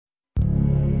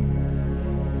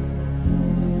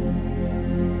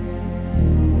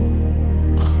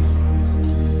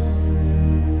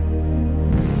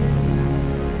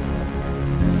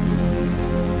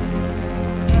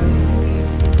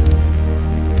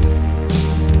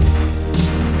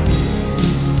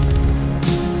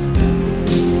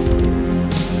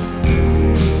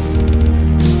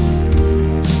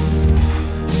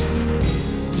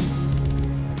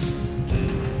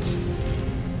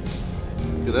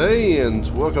G'day and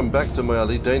welcome back to my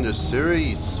Elite Dangerous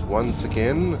series once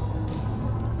again.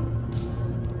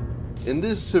 In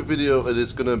this video it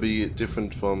is going to be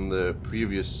different from the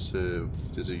previous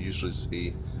as you usually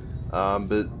see,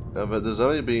 but there's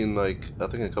only been like I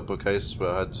think a couple of cases where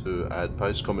I had to add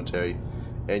post commentary,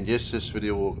 and yes, this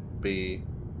video will be,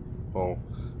 well,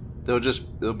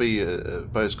 there'll be a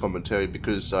post commentary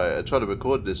because I tried to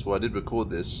record this. Well, I did record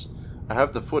this. I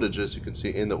have the footage, as you can see,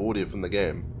 in the audio from the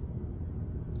game.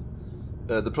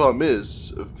 The problem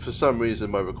is, for some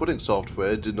reason, my recording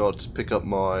software did not pick up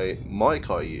my mic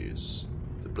I use,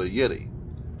 the Blue Yeti.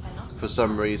 For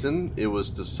some reason, it was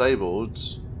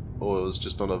disabled, or it was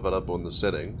just not available in the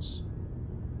settings.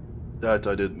 That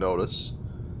I didn't notice.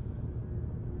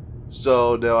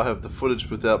 So now I have the footage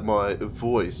without my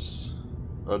voice,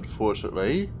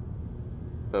 unfortunately.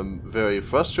 I'm very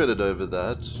frustrated over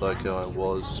that, like I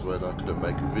was when I couldn't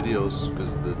make videos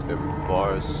because of the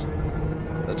virus.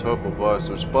 A terrible virus,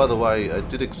 which by the way, I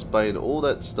did explain all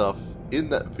that stuff in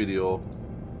that video,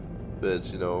 but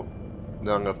you know,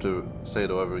 now I'm gonna have to say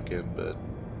it over again. But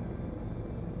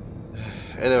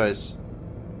anyways,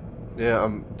 yeah,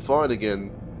 I'm fine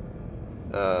again.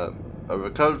 I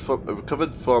recovered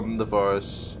from the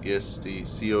virus. Yes, the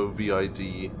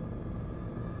COVID.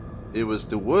 It was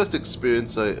the worst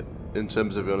experience in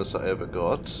terms of illness I ever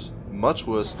got. Much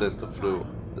worse than the flu,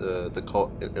 the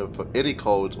cold, for any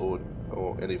cold or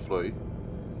any flu.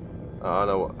 I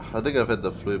know. I think I've had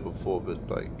the flu before, but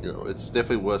like, you know, it's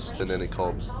definitely worse than any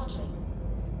cold.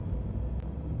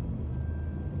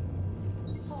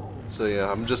 So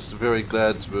yeah, I'm just very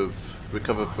glad to have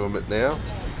recovered from it now,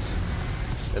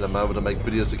 and I'm able to make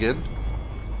videos again.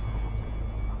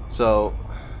 So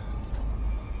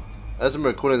as I'm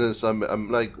recording this, I'm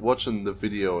like watching the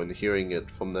video and hearing it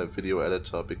from the video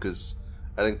editor, because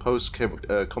adding post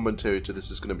commentary to this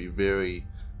is going to be very,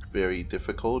 very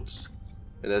difficult.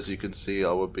 And as you can see,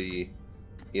 I will be,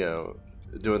 you know,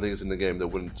 doing things in the game that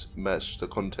wouldn't match the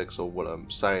context of what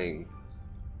I'm saying.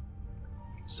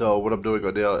 So what I'm doing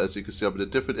right now, as you can see, I'm in a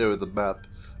different area of the map.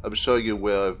 I'm showing you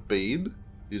where I've been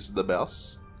using the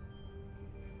mouse.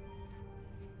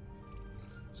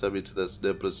 So I'm into this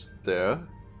nebulous there,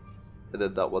 and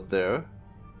then that one there.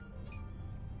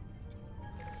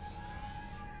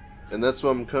 And that's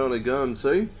where I'm currently going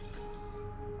to.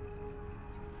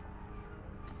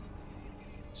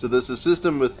 So there's a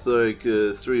system with like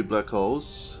 3 black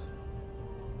holes.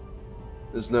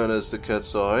 It's known as the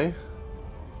cat's eye.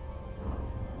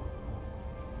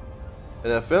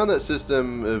 And I found that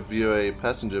system via a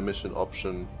passenger mission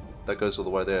option that goes all the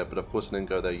way there, but of course I didn't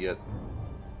go there yet.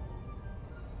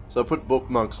 So I put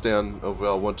bookmarks down of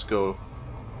where I want to go,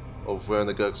 of where in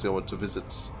the galaxy I want to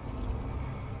visit.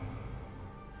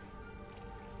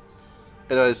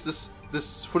 Anyways,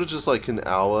 this footage is like an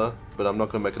hour, but I'm not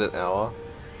going to make it an hour.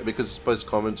 Because it's post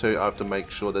commentary, I have to make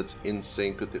sure that's in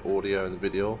sync with the audio and the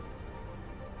video.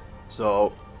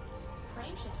 So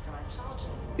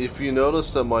if you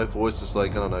notice that my voice is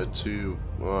like, I don't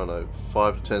know,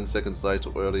 5 to 10 seconds late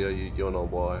or earlier, you'll know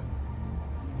why.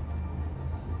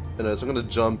 Anyways, I'm going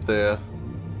to jump there.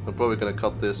 I'm probably going to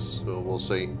cut this, or we'll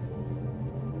see.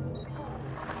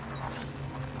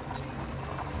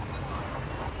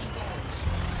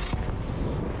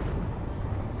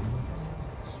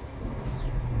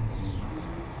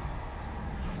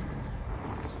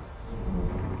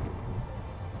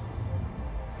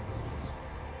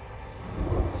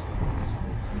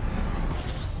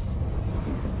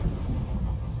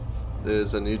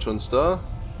 There's a neutron star.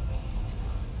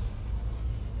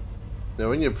 Now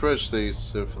when you approach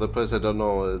these, for the players that don't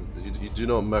know, you do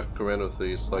not muck around with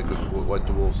these like with white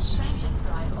dwarfs.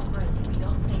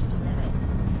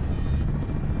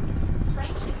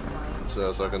 So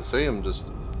as I can see, I'm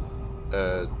just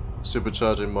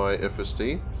supercharging my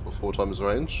FST for 4 times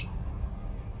range.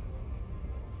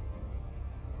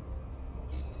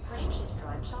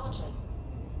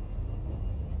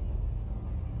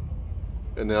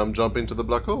 And now I'm jumping to the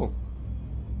black hole.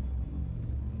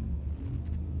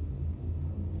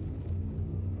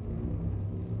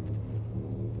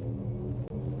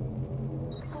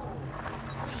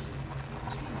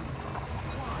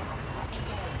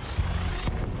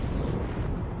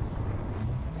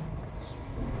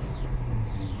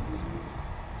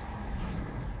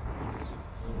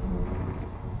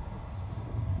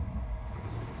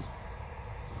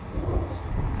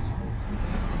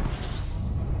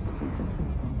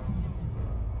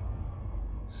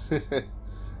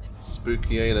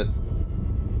 Spooky, ain't it?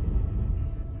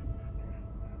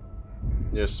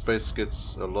 Yeah, space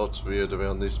gets a lot weird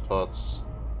around these parts.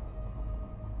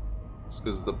 It's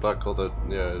because of the black hole that,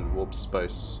 yeah, it warps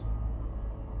space.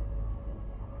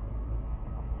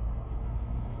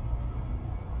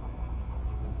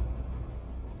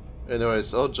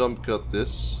 Anyways, I'll jump cut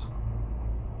this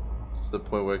to the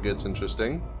point where it gets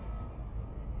interesting.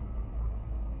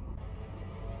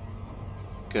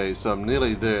 Okay, so I'm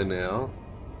nearly there now.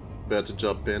 About to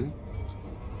jump in.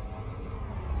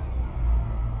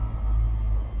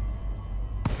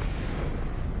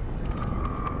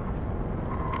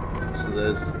 So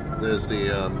there's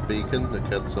the beacon, the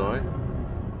cat's eye.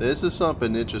 This is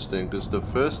something interesting because the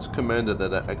first commander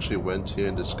that actually went here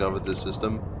and discovered the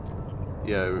system,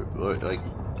 yeah, like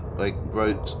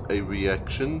wrote a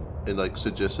reaction and like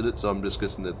suggested it. So I'm just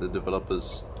guessing that the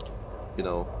developers, you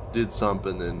know, did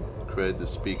something and created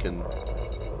this beacon.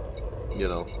 You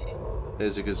know,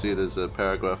 as you can see, there's a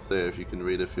paragraph there if you can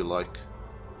read if you like.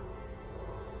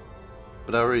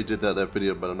 But I already did that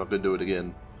video, but I'm not going to do it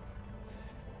again.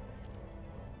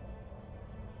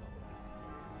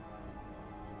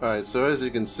 Alright, so as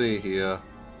you can see here,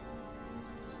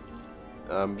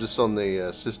 I'm just on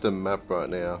the system map right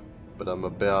now, but I'm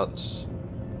about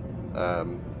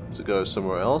to go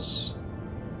somewhere else,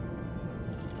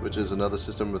 which is another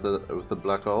system with a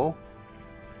black hole.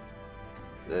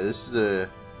 Yeah, this is an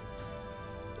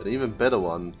even better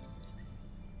one,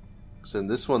 because then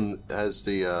this one has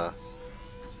the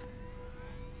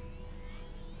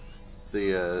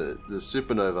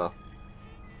supernova.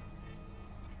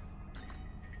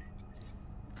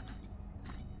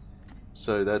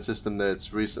 So that system there,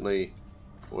 it's recently,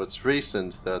 well, it's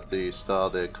recent that the star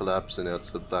there collapsed and now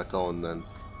it's a black hole, and then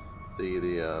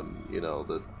you know,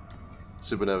 the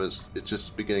supernova is, it's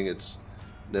just beginning its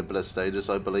nebula stages,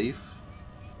 I believe.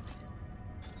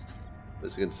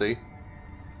 As you can see,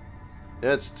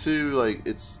 yeah, it's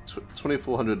it's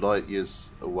 2400 light years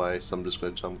away. So I'm just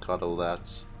going to jump cut all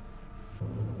that.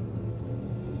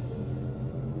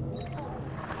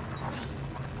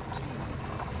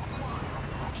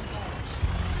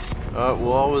 Alright,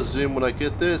 well, I'll resume when I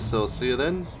get there, so I'll see you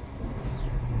then.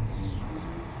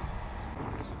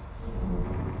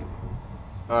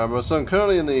 Alright, so I'm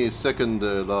currently in the second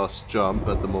last jump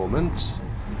at the moment.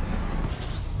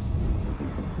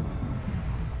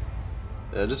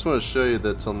 I just want to show you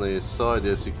that on the side,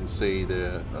 as you can see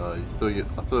there, I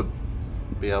thought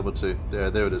I'd be able to, there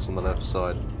it is on the left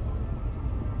side.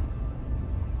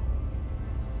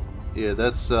 Yeah,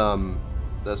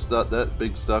 that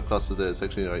big star cluster there is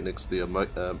actually right next to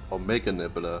the Omega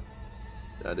Nebula.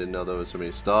 I didn't know there was so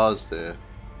many stars there.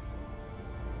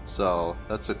 So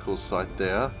that's a cool sight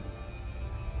there.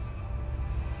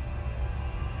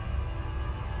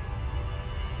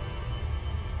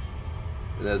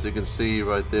 And as you can see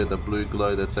right there, the blue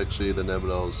glow, that's actually the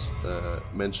nebula I was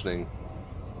mentioning.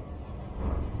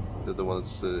 They're the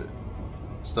ones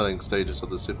starting stages of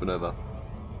the supernova.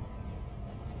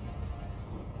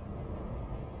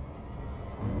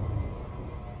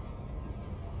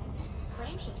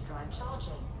 Frameshift drive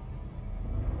charging.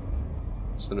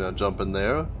 So now jump in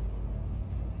there.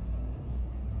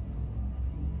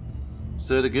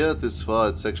 So to get it this far,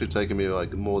 it's actually taken me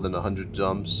like more than 100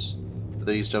 jumps.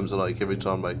 These jumps are like every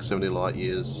time like 70 light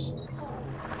years.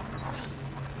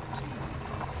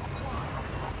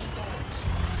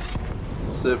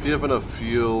 So if you have enough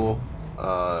fuel,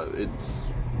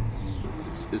 it's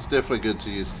definitely good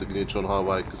to use the neutron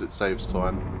highway because it saves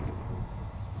time.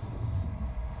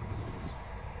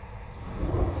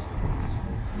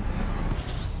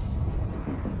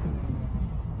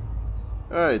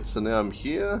 Alright, so now I'm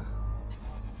here.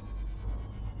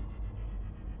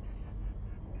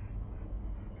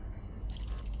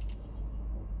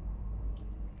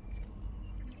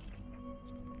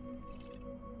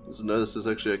 Just notice there's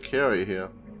actually a carrier here.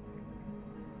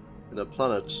 In a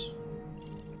planet.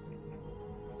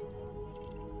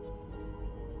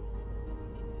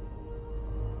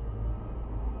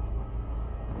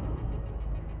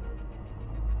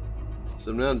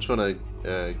 So now I'm trying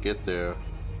to get there.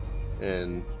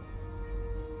 And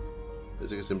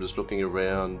as you can see, I'm just looking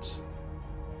around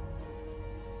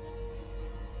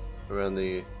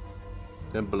the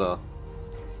nebula.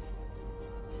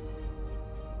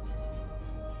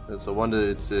 And so I wonder,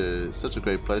 it's such a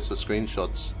great place for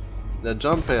screenshots. Now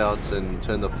jump out and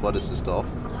turn the flight assist off,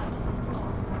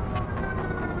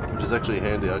 which is actually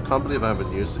handy. I can't believe I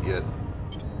haven't used it yet.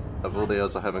 Of all the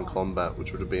hours I have in combat,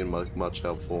 which would have been much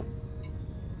helpful.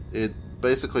 It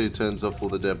basically turns off all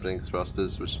the dampening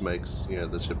thrusters, which makes, you know,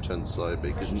 the ship turn slow, but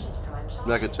you can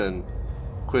make it turn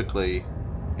quickly,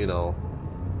 you know,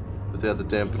 without the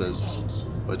dampeners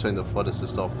by turning the flight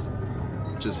assist off,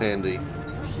 which is handy.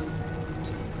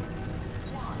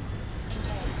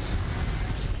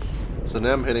 So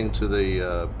now I'm heading to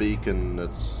the beacon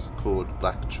that's called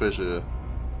Black Treasure.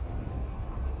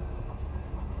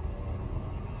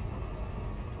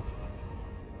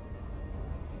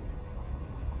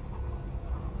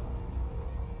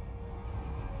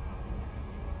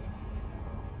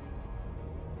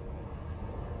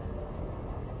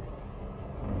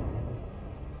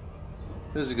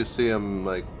 As you can see, I'm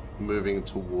like moving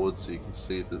towards. You can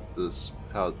see that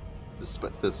how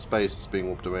the space is being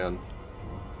warped around.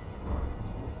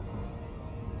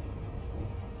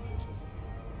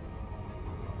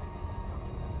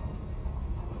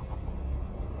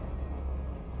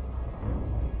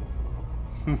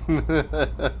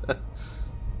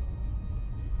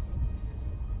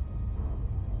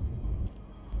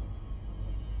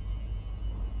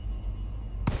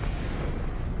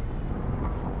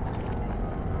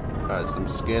 Alright, so I'm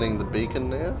scanning the beacon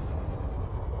now.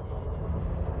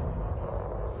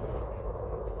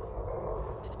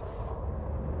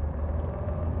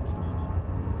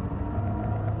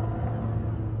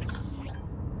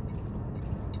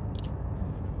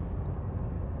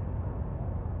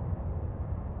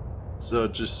 So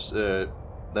just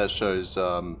that shows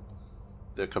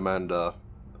their commander,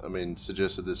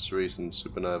 suggested this recent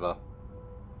supernova.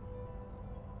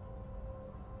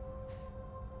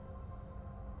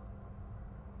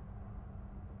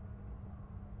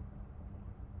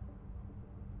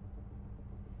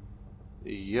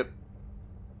 Yep.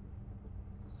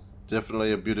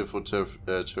 Definitely a beautiful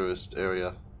tourist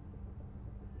area.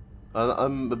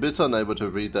 I'm a bit unable to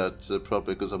read that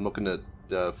properly because I'm looking at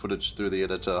footage through the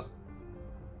editor.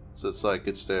 So it's like,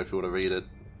 it's there if you want to read it.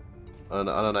 I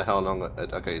don't know how long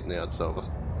okay, now it's over.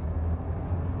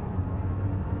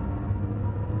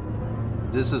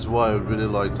 This is why I would really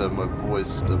like to have my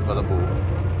voice available,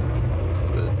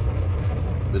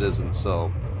 but it isn't, so...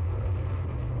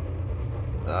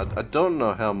 I don't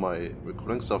know how my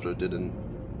recording software did in...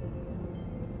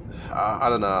 I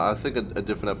don't know, I think a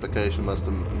different application must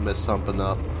have messed something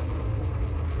up.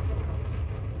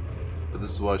 But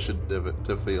this is why I should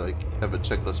definitely like have a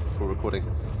checklist before recording.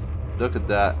 Look at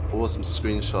that awesome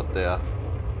screenshot there.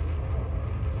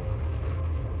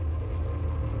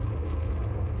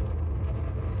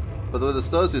 By the way, the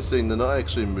stars you're seeing, they're not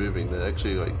actually moving, they're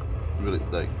actually like really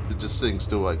like they're just sitting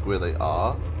still like where they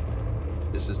are.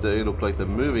 It's just they look like they're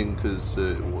moving because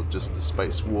well, just the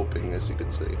space warping, as you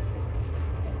can see.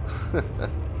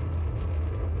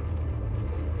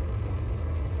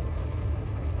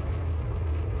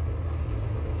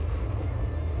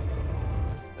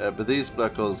 But these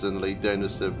black holes in the Elite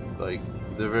Dangerous, they're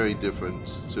very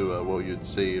different to what you'd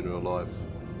see in real life.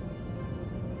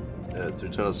 Through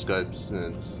telescopes,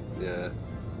 and yeah.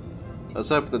 I was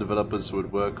hoping the developers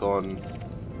would work on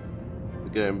the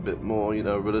game a bit more, you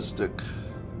know, realistic.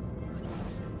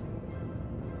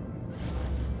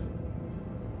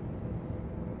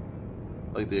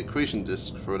 Like the accretion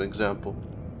disk, for an example.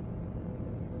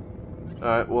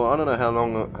 Alright, well, I don't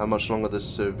know how much longer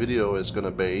this video is going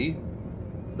to be.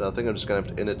 But I think I'm just going to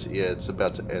have to end it. Yeah, it's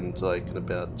about to end, like, in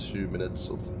about 2 minutes,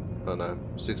 or, I don't know,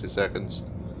 60 seconds.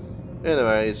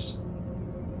 Anyways,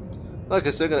 like I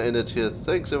said, I'm going to end it here.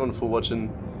 Thanks everyone for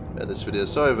watching this video.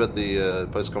 Sorry about the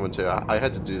post commentary. I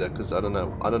had to do that because I don't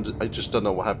know. I just don't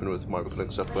know what happened with my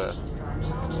recording software.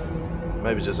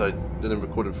 Maybe just I didn't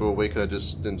record it for a week and I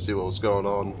just didn't see what was going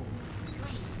on.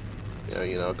 Yeah,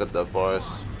 you know, I got that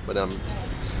virus, but I'm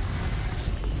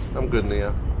good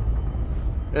now.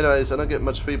 Anyways, I don't get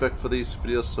much feedback for these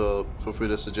videos, so feel free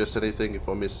to suggest anything if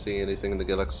I miss seeing anything in the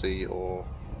galaxy, or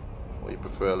you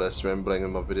prefer less rambling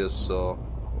in my videos, so,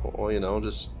 or you know,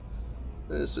 just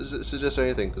suggest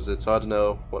anything, because it's hard to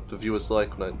know what the viewers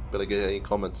like when I barely get any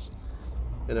comments.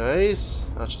 Anyways,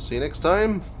 I shall see you next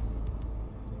time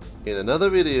in another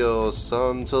video,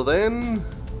 so until then,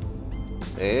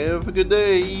 have a good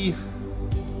day.